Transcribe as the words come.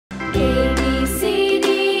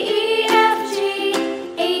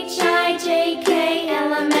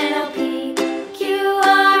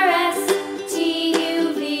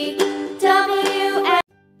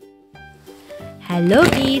Hello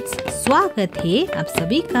kids, स्वागत है आप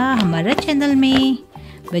सभी का हमारा चैनल में।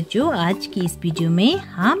 बच्चों, आज की इस वीडियो में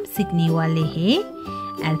हम सीखने वाले हैं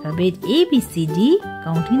alphabet ABCD,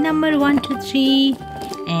 counting number 1 to 3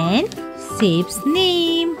 and shapes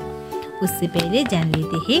name. उससे पहले जान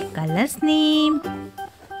लेते हैं कलर्स नेम।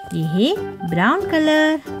 ये है brown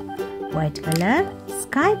colour, white colour,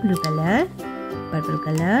 sky blue colour, purple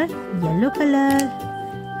colour, yellow colour,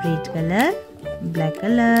 red colour, black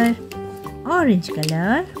colour, orange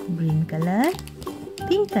colour, green colour,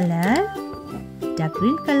 pink colour, dark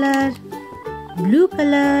green colour, blue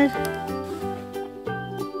colour.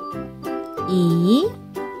 E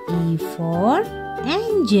for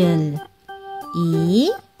angel.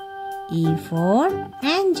 E for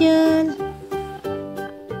angel.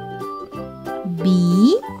 B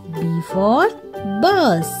for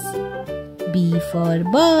bus. B for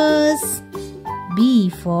bus. B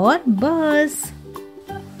for bus.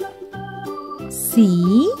 C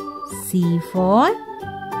for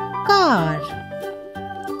car.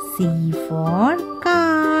 C for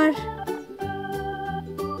car.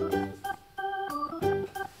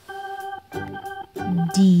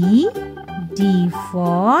 D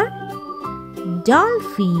for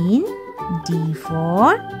dolphin. D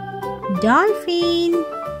for dolphin.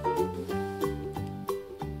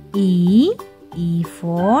 E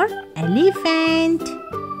for elephant.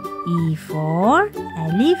 E for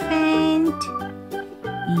elephant.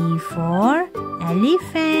 E for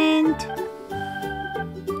elephant.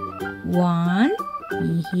 1,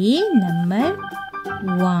 ये number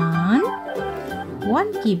 1।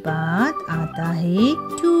 1 के बाद आता है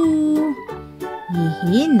 2, ये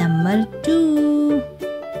है number 2।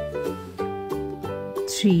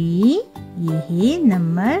 3, ये है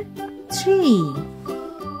number 3।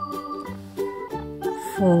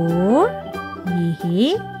 4, ये है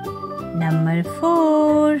नंबर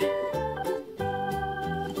 4।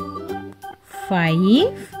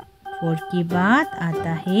 5, 4 के बाद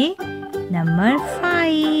आता है नंबर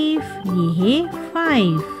 5, ये है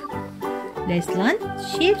 5। Let's learn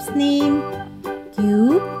shapes name.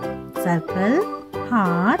 Cube, circle,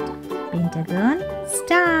 heart, pentagon,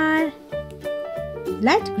 star.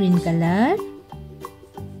 Light green color,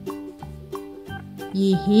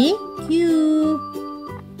 ये है cube.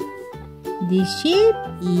 The shape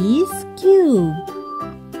is cube.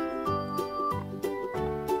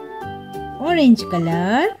 Orange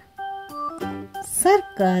color,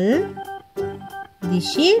 circle. The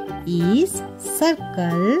shape is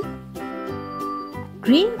circle.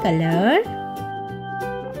 Green color,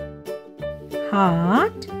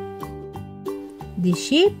 heart. The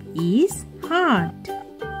shape is heart.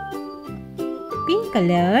 Pink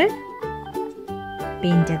color,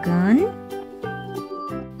 pentagon.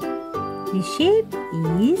 The shape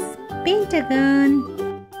is pentagon.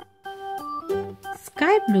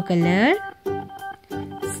 Sky blue color,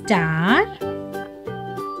 star.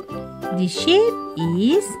 The shape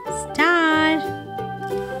is star.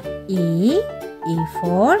 A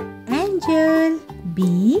for angel.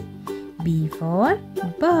 B for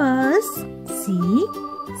bus.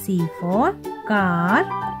 C for car.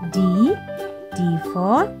 D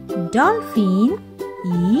for dolphin.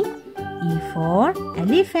 E for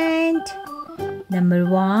elephant. Number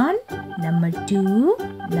 1, number 2,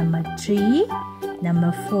 number 3,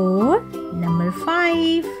 number 4, number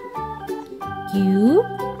 5. Cube,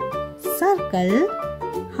 circle,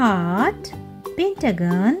 heart,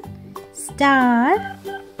 pentagon, star.